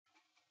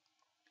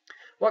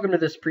Welcome to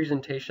this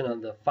presentation on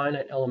the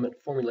finite element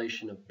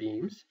formulation of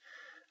beams.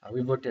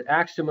 We've looked at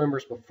axial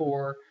members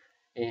before,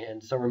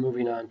 and so we're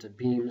moving on to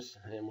beams,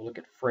 and we'll look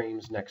at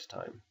frames next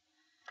time.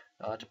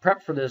 To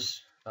prep for this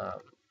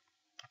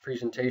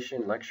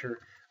presentation lecture,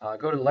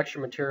 go to the lecture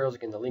materials.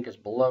 Again, the link is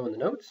below in the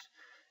notes,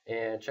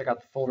 and check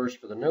out the folders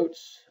for the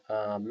notes.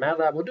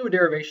 MATLAB, we'll do a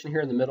derivation here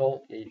in the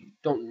middle. You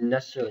don't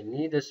necessarily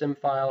need this M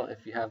file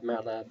if you have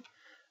MATLAB.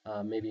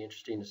 Maybe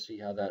interesting to see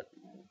how that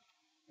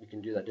you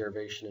can do that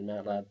derivation in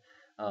MATLAB.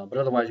 But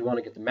otherwise, you want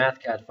to get the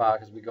MathCAD file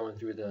because we're going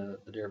through the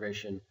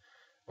derivation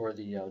or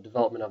the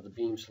development of the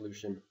beam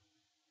solution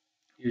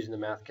using the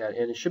MathCAD.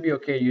 And it should be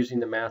okay using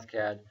the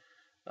MathCAD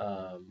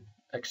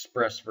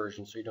Express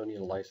version, so you don't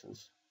need a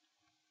license.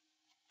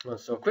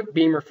 So a quick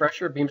beam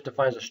refresher. Beams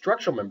defines a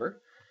structural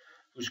member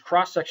whose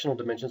cross-sectional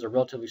dimensions are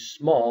relatively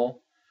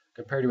small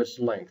compared to its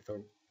length, or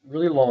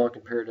really long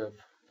compared to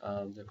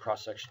the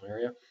cross-sectional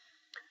area.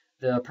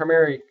 The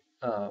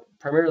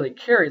primarily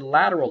carry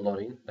lateral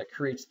loading that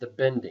creates the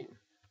bending.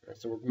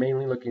 So we're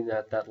mainly looking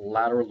at that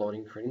lateral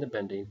loading creating the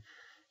bending,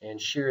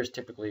 and shear is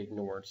typically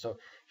ignored. So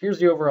here's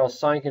the overall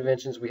sign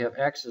conventions. We have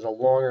X is a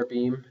longer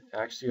beam,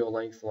 axial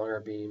length, longer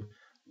beam.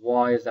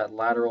 Y is that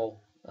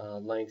lateral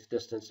length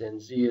distance,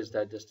 and Z is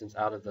that distance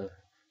out of the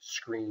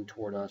screen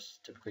toward us,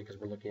 typically because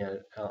we're looking at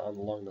it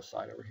along the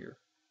side over here.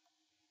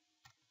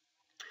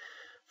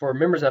 For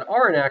members that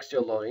are in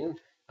axial loading,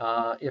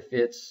 if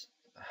it's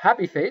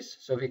happy face,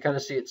 so if you kind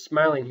of see it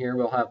smiling here,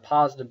 we'll have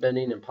positive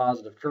bending and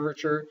positive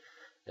curvature.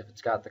 If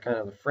it's got the kind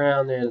of the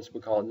frown, then we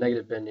call it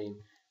negative bending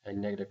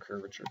and negative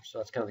curvature. So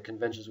that's kind of the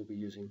conventions we'll be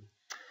using.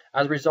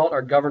 As a result,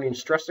 our governing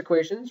stress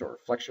equations, or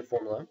flexure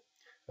formula,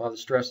 while the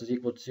stress is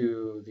equal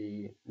to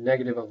the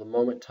negative of the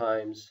moment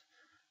times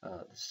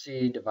the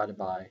C divided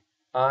by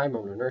I,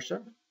 moment of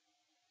inertia.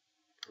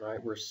 All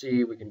right, where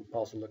C we can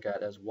also look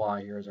at as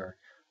Y here as our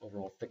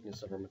overall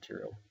thickness of our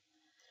material.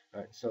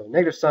 All right, so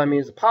negative sign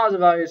means the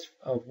positive values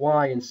of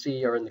Y and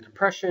C are in the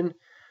compression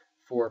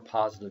for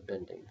positive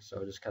bending.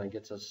 So it just kind of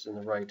gets us in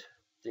the right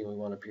thing we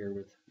want up here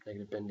with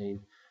negative bending,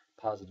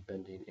 positive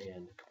bending,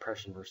 and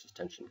compression versus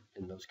tension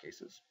in those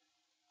cases.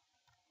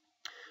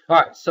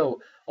 All right, so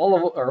all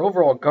of our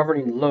overall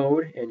governing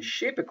load and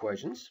shape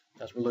equations,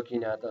 as we're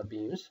looking at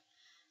beams,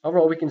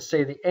 overall we can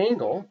say the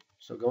angle,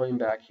 so going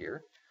back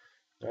here,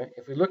 right,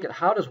 if we look at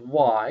how does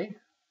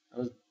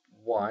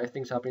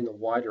things happening in the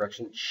Y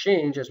direction,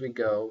 change as we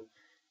go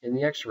in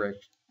the X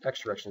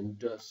direction.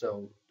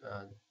 So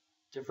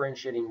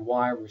differentiating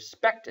Y with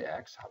respect to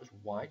X, how does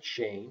Y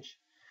change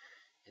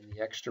in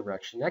the X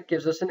direction? That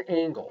gives us an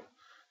angle.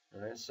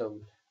 All right, so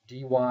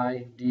dy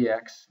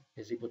dx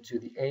is equal to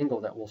the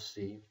angle that we'll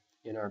see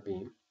in our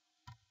beam.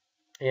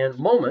 And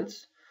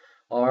moments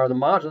are the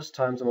modulus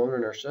times the moment of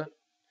inertia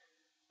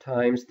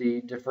times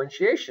the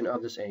differentiation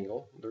of this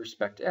angle with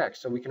respect to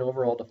X. So we can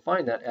overall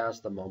define that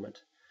as the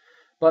moment.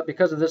 But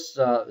because of this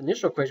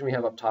initial equation we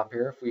have up top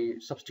here, if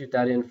we substitute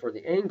that in for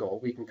the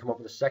angle, we can come up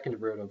with a second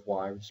derivative of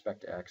Y with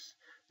respect to X,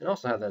 and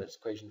also have that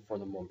equation for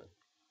the moment.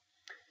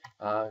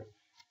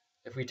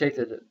 If we take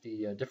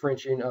the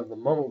differentiating of the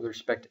moment with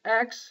respect to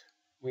X,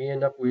 we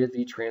end up with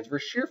the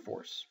transverse shear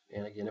force.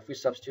 And again, if we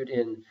substitute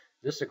in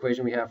this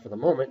equation we have for the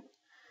moment,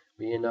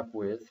 we end up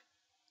with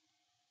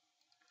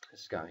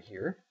this guy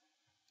here.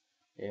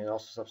 And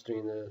also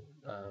substituting the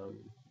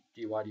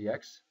dy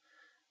dx,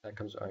 that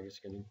comes, I guess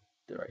you can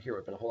do it right here, would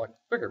have been a whole lot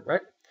bigger,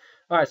 right?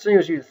 All right, so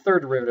here's the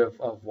third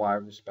derivative of Y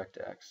with respect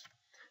to X.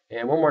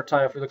 And one more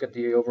time, if we look at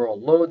the overall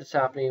load that's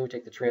happening, we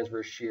take the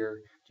transverse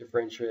shear,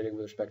 differentiating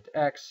with respect to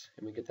X,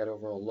 and we get that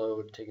overall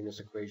load. Taking this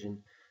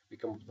equation, we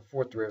come up with the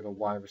fourth derivative of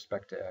Y with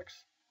respect to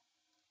X,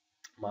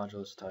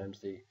 modulus times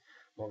the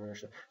moment of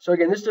inertia. So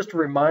again, this is just a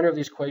reminder of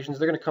these equations.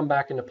 They're going to come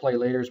back into play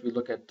later as we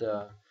look at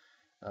the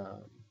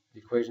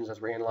equations as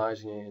we're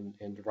analyzing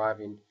and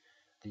deriving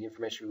the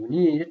information we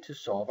need to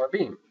solve our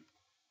beam.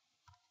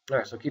 All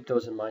right, so keep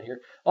those in mind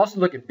here. Also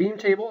look at beam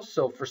tables.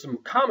 So for some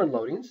common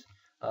loadings,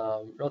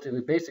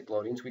 relatively basic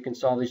loadings, we can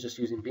solve these just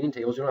using beam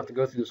tables. You don't have to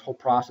go through this whole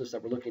process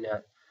that we're looking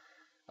at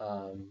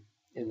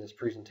in this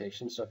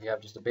presentation. So if you have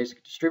just a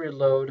basic distributed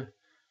load,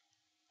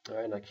 all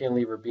right, and a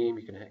cantilever beam,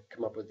 you can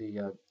come up with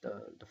the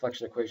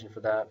deflection equation for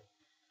that,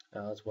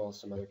 as well as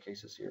some other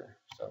cases here.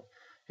 So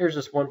here's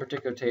just one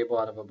particular table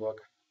out of a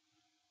book,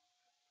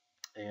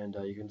 and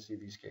you can see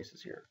these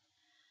cases here.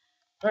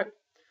 All right.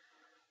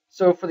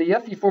 So for the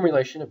FE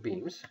formulation of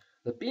beams,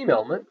 the beam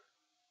element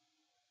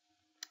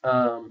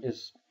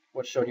is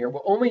what's shown here.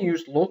 We'll only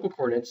use local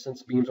coordinates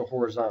since beams are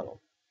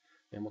horizontal,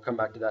 and we'll come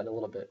back to that in a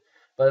little bit.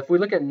 But if we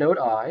look at node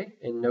I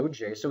and node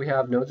J, so we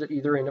have nodes at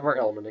either end of our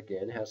element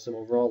again, it has some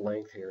overall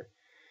length here.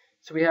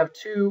 So we have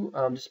two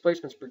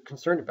displacements we're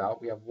concerned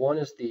about. We have one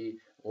is the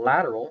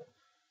lateral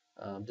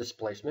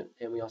displacement,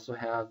 and we also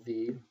have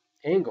the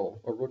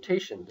angle or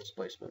rotation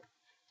displacement.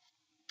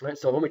 All right,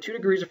 so only 2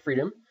 degrees of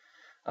freedom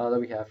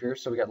that we have here.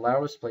 So we got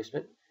lateral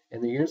displacement,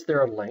 and the units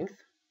there are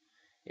length,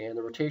 and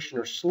the rotation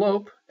or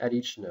slope at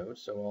each node.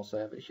 So we'll also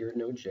have it here at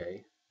node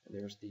J, and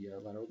there's the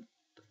lateral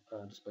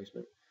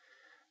displacement.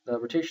 The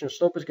rotation or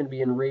slope is going to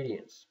be in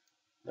radians.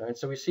 All right,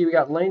 so we see we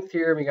got length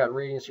here, and we got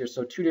radius here,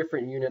 so 2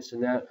 different units,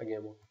 and that,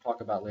 again, we'll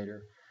talk about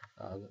later,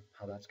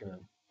 how that's going to,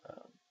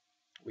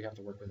 we have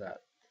to work with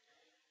that.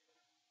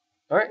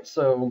 All right,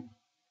 so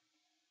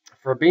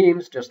for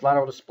beams, just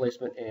lateral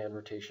displacement and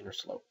rotation or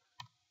slope.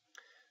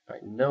 All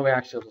right, no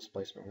axial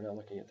displacement. We're not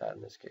looking at that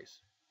in this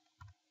case.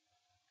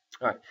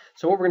 All right,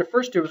 so what we're going to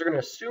first do is we're going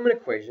to assume an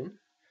equation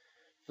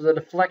for the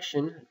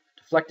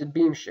deflected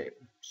beam shape.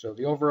 So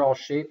the overall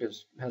shape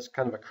has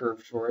kind of a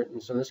curve for it,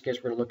 and so in this case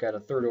we're going to look at a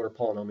third-order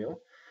polynomial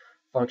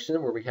function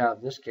where we have,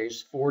 in this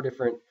case, 4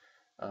 different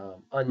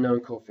unknown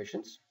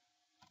coefficients.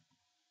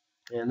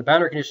 And the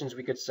boundary conditions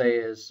we could say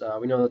is,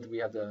 we know that we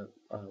have the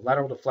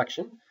lateral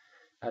deflection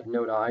at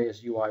node I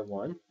is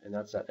ui1, and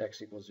that's at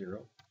x equals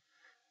 0.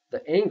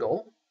 The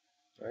angle,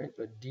 right,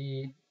 the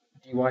dy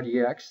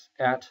dx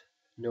at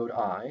node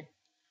I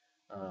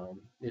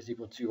is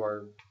equal to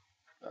our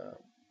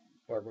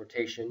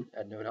rotation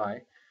at node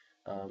I,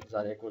 is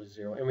that equal to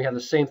 0. And we have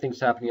the same things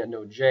happening at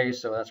node j,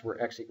 so that's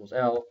where x equals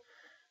L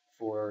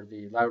for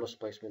the lateral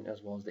displacement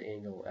as well as the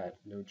angle at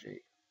node j.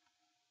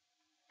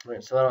 All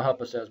right, so that'll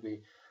help us as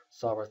we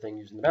solve our thing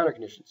using the boundary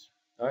conditions.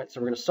 All right, so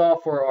we're going to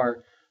solve for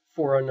our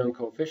 4 unknown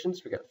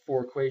coefficients. We got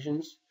 4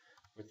 equations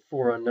with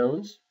 4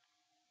 unknowns.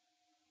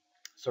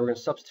 So we're going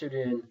to substitute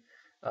in,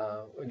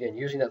 again,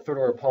 using that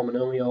third-order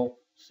polynomial,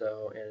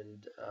 so,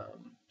 and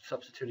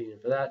substituting in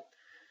for that.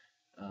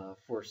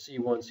 For C1,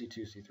 C2,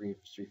 C3,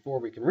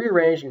 C4, we can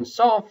rearrange and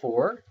solve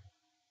for,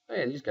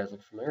 hey, these guys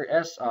look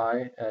familiar, Si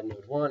at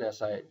node 1,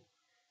 Si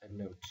at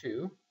node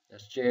 2,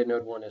 Sj at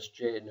node 1,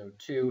 Sj at node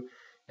 2,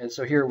 and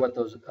so here are what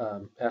those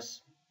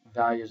S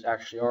values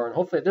actually are, and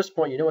hopefully at this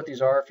point you know what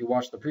these are if you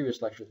watched the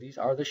previous lecture. These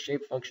are the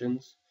shape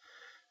functions.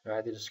 All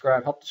right, they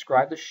help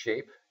describe the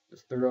shape,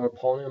 this third-order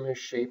polynomial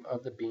shape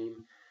of the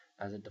beam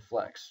as it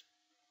deflects.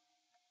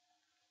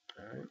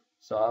 All right,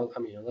 so I'll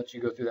let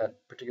you go through that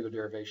particular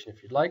derivation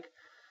if you'd like.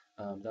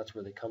 That's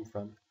where they come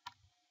from.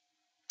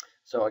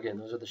 So again,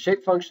 those are the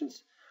shape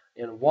functions,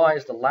 and y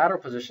is the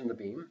lateral position of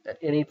the beam at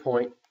any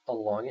point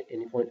along it,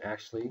 any point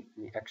actually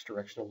in the x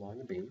direction along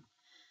the beam.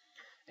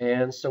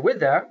 And so with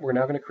that, we're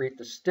now going to create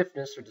the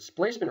stiffness or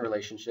displacement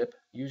relationship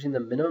using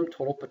the minimum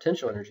total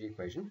potential energy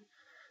equation,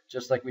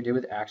 just like we did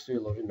with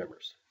axially loaded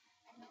members.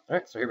 All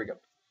right, so here we go.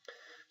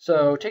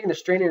 So taking the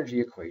strain energy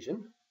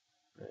equation,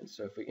 right,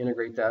 so if we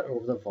integrate that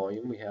over the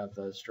volume, we have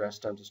the stress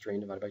times the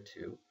strain divided by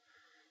 2.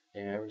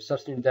 And we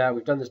substitute that.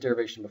 We've done this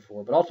derivation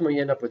before, but ultimately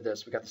you end up with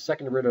this. We got the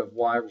second derivative of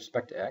y with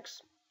respect to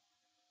x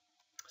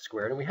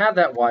squared, and we have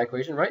that y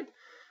equation, right?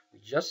 We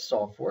just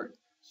solved for it.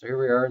 So here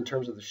we are in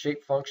terms of the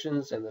shape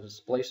functions and the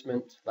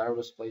displacement, lateral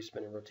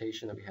displacement and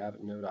rotation that we have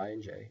at node I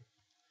and j.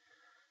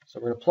 So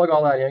we're going to plug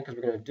all that in because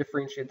we're going to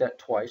differentiate that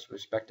twice with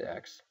respect to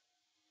x.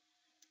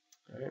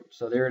 All right,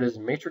 so there it is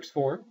in matrix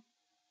form.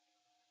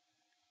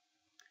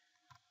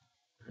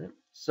 All right,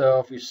 so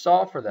if we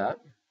solve for that,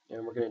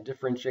 and we're going to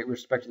differentiate with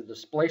respect to the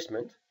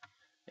displacement,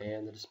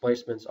 and the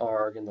displacements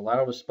are, again, the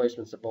lateral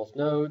displacements at both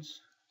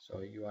nodes, so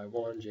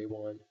ui1,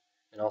 j1,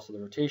 and also the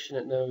rotation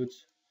at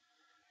nodes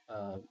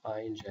I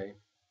and j.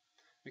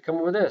 We come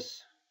up with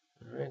this.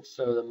 All right,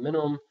 so the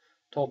minimum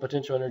total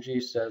potential energy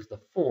says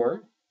the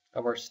form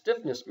of our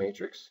stiffness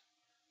matrix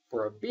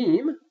for a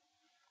beam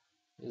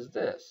is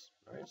this.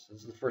 All right, so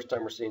this is the first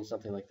time we're seeing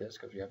something like this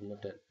because we haven't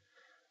looked at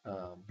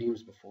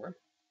beams before.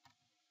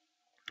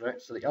 All right,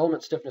 so the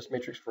element stiffness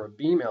matrix for a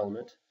beam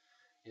element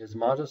is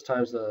modulus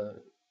times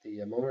the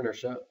moment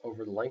inertia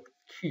over the length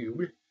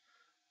cubed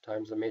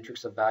times the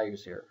matrix of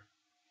values here.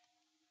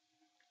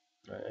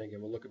 All right, and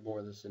again, we'll look at more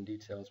of this in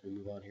detail as we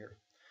move on here.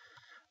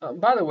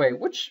 By the way,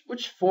 which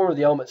form of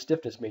the element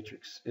stiffness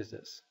matrix is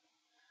this?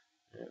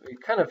 We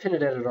kind of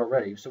hinted at it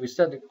already. So we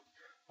said the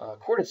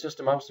coordinate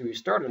system, obviously we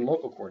started in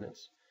local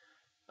coordinates,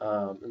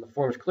 and the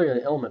form is clearly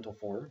an elemental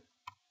form,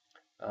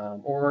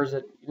 or is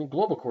it in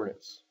global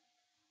coordinates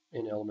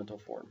in elemental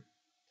form?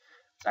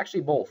 It's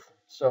actually both.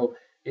 So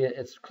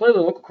it's clearly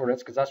local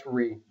coordinates because that's where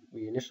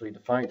we initially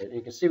defined it. And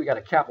you can see we got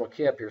a capital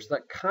K up here, so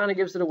that kind of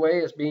gives it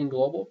away as being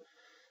global.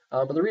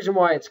 But the reason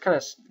why it's kind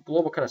of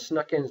global, kind of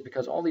snuck in, is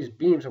because all these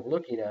beams that we're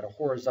looking at are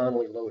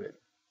horizontally loaded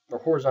or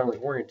horizontally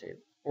oriented.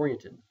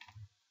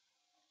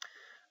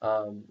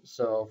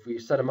 So if we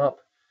set them up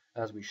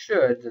as we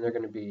should, then they're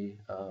going to be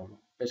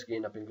basically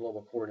end up in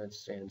global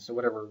coordinates. And so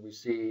whatever we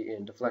see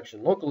in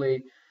deflection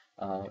locally,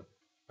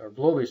 or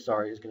globally,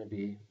 sorry, is going to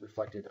be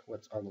reflected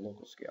what's on the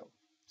local scale.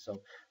 So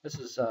this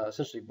is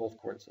essentially both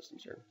coordinate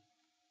systems here.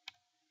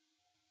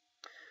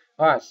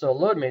 All right, so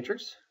load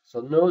matrix. So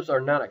nodes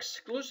are not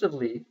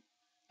exclusively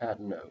at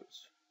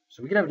nodes.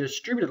 So we can have a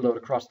distributed load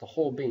across the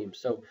whole beam.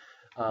 So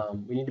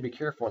we need to be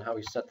careful on how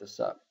we set this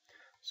up.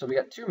 So we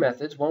got 2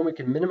 methods. One, we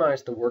can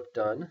minimize the work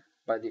done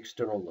by the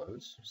external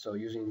loads. So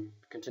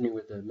continuing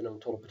with the minimum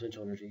total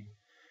potential energy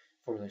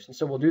formulation.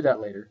 So we'll do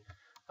that later.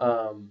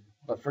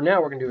 But for now,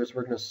 what we're going to do is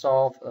we're going to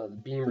solve the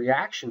beam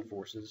reaction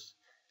forces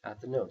at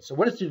the node. So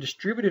what is the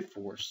distributed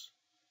force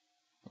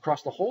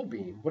across the whole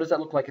beam? What does that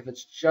look like if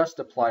it's just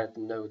applied at the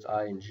nodes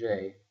I and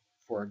j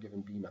for a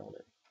given beam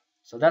element?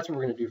 So that's what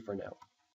we're going to do for now.